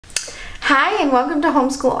Hi and welcome to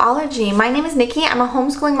Homeschool-ology. My name is Nikki. I'm a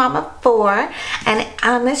homeschooling mom of 4, and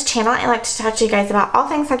on this channel I like to talk to you guys about all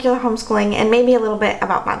things secular homeschooling and maybe a little bit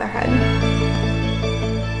about motherhood.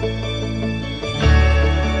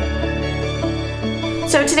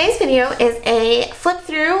 So today's video is a flip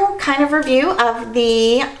through kind of review of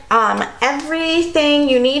the everything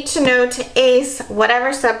you need to know to ace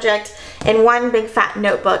whatever subject in one big fat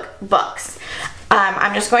notebook books.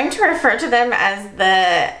 I'm just going to refer to them as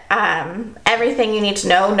the everything you need to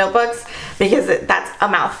know notebooks because that's a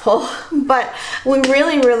mouthful, but we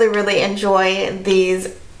really enjoy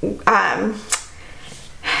these. They are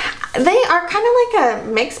kind of like a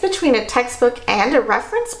mix between a textbook and a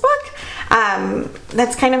reference book.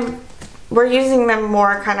 That's kind of, we're using them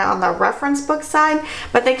more kind of on the reference book side,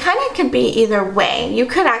 but they kind of could be either way. You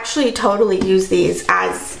could actually totally use these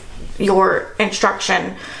as your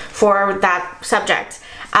instruction for that subject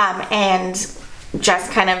and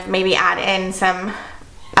just kind of maybe add in some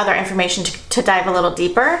other information to dive a little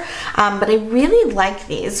deeper, but I really like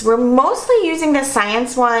these. We're mostly using the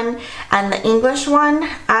science one and the English one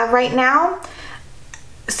right now.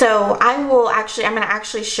 So I'm going to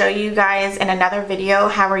actually show you guys in another video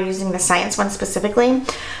how we're using the science one specifically.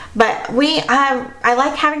 But I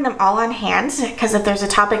like having them all on hand because if there's a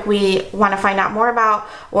topic we want to find out more about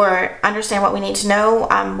or understand what we need to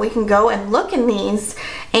know, we can go and look in these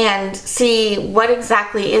and see what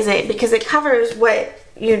exactly is it, because it covers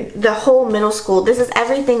the whole middle school. This is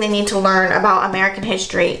everything they need to learn about American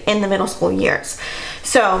history in the middle school years.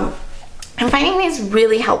 So I'm finding these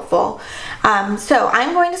really helpful. So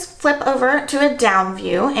I'm going to flip over to a down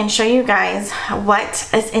view and show you guys what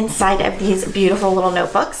is inside of these beautiful little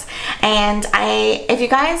notebooks. And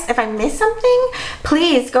if I miss something,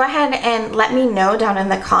 please go ahead and let me know down in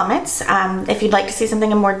the comments if you'd like to see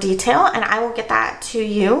something in more detail, and I will get that to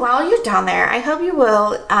you. While you're down there, I hope you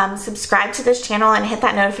will subscribe to this channel and hit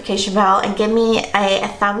that notification bell and give me a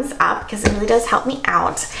thumbs up because it really does help me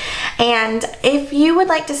out. And if you would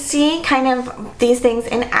like to see kind of these things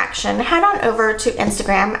in action, head on over to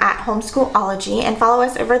Instagram at Homeschool-ology and follow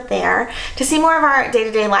us over there to see more of our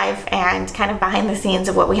day-to-day life and kind of behind the scenes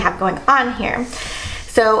of what we have going on here.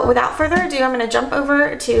 So without further ado, I'm going to jump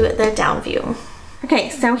over to the down view. Okay,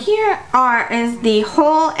 so here is the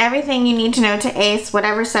whole everything you need to know to ace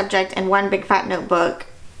whatever subject in one big fat notebook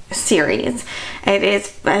series. It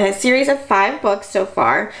is a series of 5 books so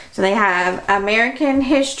far. So they have American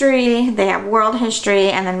history, they have world history,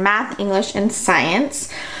 and then math, English, and science.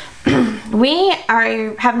 We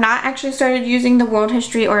have not actually started using the world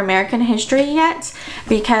history or American history yet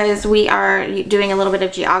because we are doing a little bit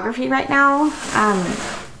of geography right now.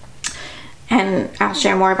 And I'll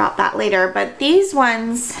share more about that later. But these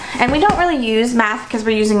ones, and we don't really use math because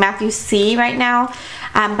we're using Matthew C right now.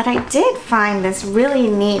 But I did find this really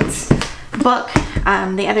neat book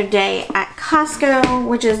the other day at Costco,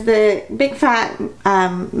 which is the big fat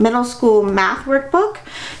middle school math workbook.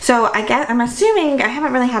 So I'm assuming, I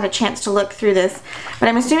haven't really had a chance to look through this, but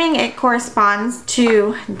I'm assuming it corresponds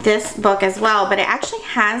to this book as well, but it actually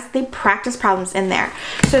has the practice problems in there.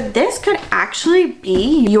 So this could actually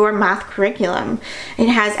be your math curriculum. It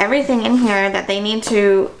has everything in here that they need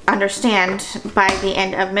to understand by the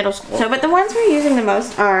end of middle school. So, but the ones we're using the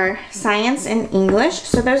most are science and English.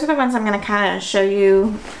 So those are the ones I'm going to kind of show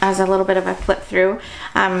you as a little bit of a flip through.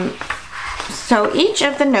 So each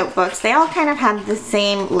of the notebooks, they all kind of have the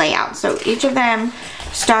same layout. So each of them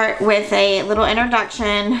start with a little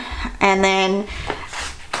introduction, and then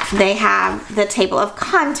they have the table of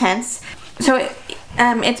contents. So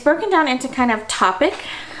it's broken down into kind of topic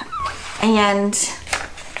and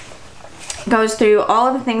goes through all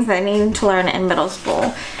of the things that I need to learn in middle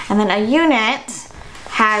school. And then a unit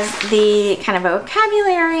has the kind of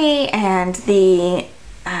vocabulary and the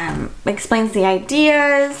explains the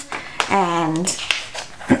ideas and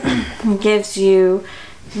gives you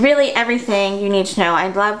really everything you need to know. I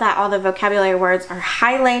love that all the vocabulary words are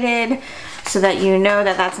highlighted so that you know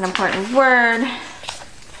that that's an important word.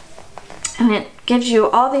 And it gives you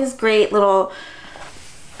all these great little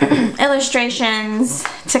illustrations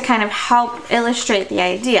to kind of help illustrate the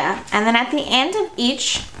idea. And then at the end of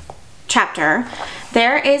each chapter,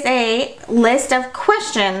 there is a list of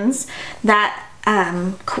questions that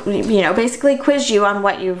basically quiz you on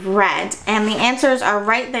what you've read, and the answers are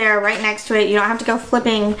right there, right next to it. You don't have to go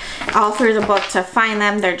flipping all through the book to find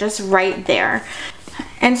them. They're just right there.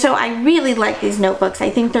 And so I really like these notebooks. I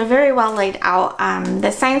think they're very well laid out.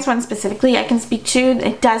 The science one specifically I can speak to.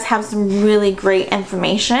 It does have some really great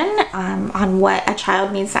information on what a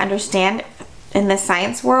child needs to understand in the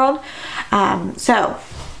science world. So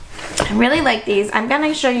I really like these. I'm going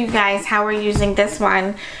to show you guys how we're using this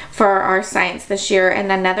one for our science this year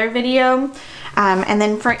in another video. And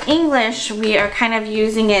then for English, we are kind of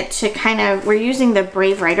using it to we're using the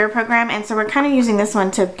Brave Writer program, and so we're kind of using this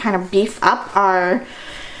one to kind of beef up our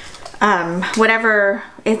whatever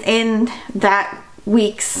is in that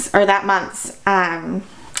week's or that month's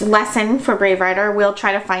lesson for Brave Writer. We'll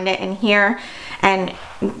try to find it in here and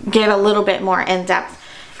get a little bit more in depth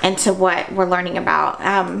into what we're learning about.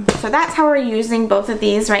 So that's how we're using both of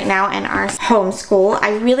these right now in our homeschool.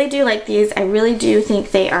 I really do like these. I really do think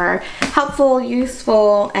they are helpful,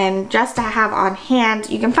 useful, and just to have on hand.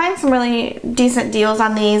 You can find some really decent deals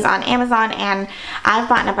on these on Amazon, and I've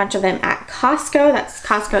bought a bunch of them at Costco.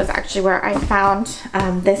 Costco is actually where I found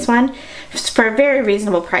this one for a very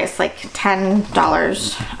reasonable price, like $10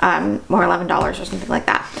 or $11 or something like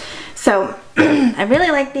that. So I really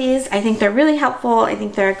like these. I think they're really helpful. I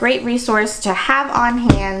think they're a great resource to have on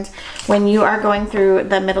hand when you are going through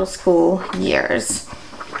the middle school years.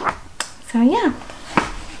 So yeah.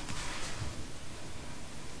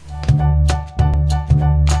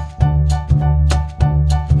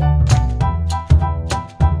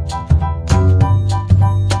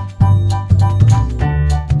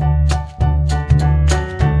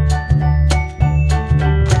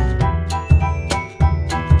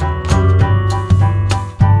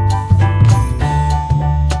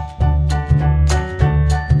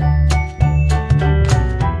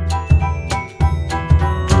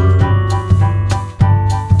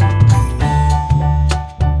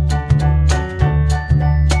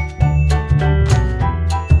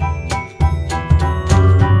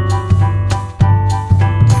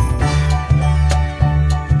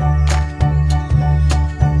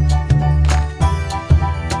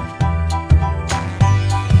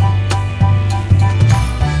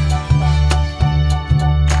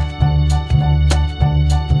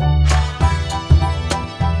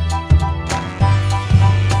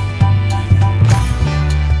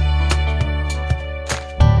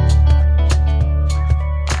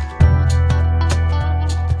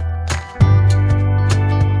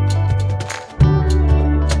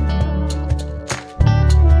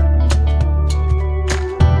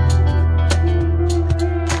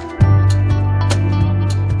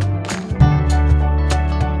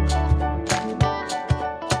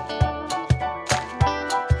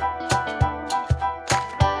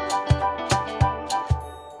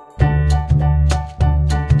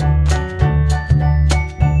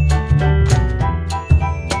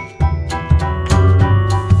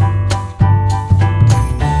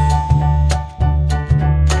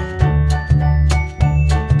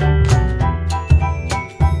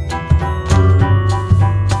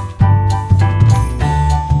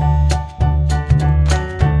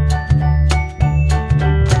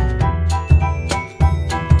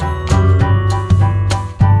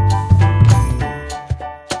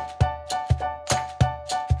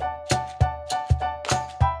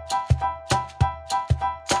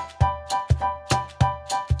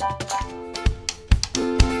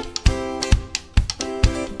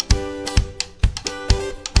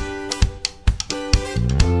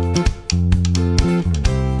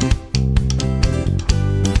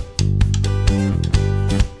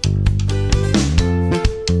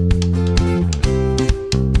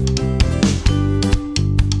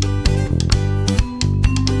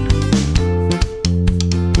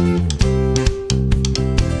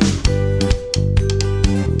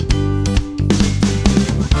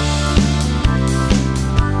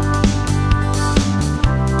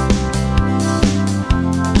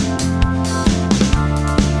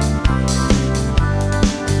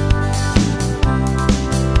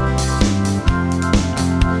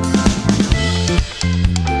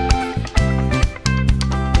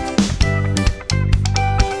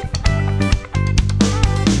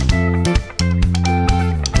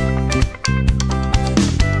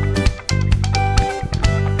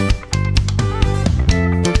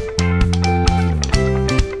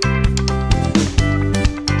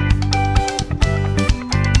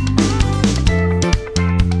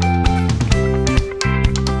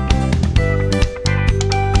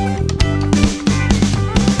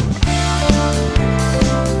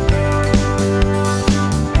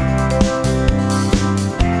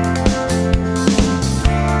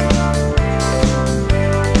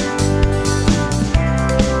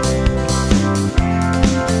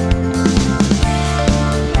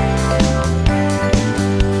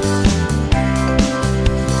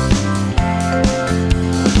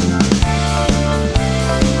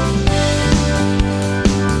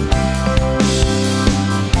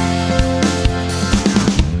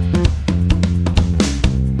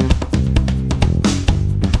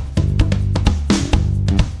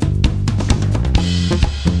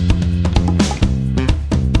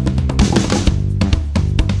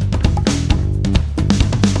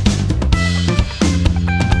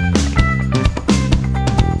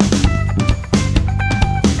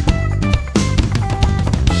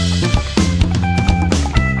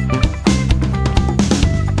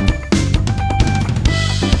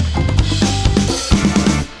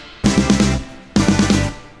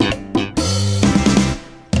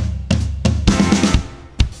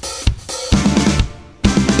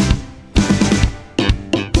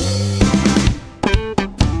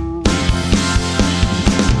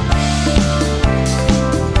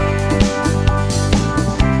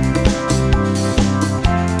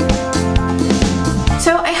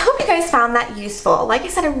 that useful. Like I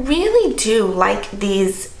said, I really do like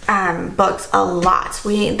these books a lot.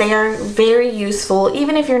 They are very useful,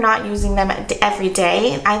 even if you're not using them every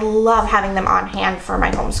day. I love having them on hand for my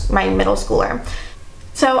middle schooler.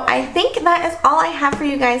 So I think that is all I have for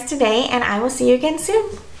you guys today, and I will see you again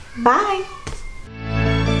soon. Bye.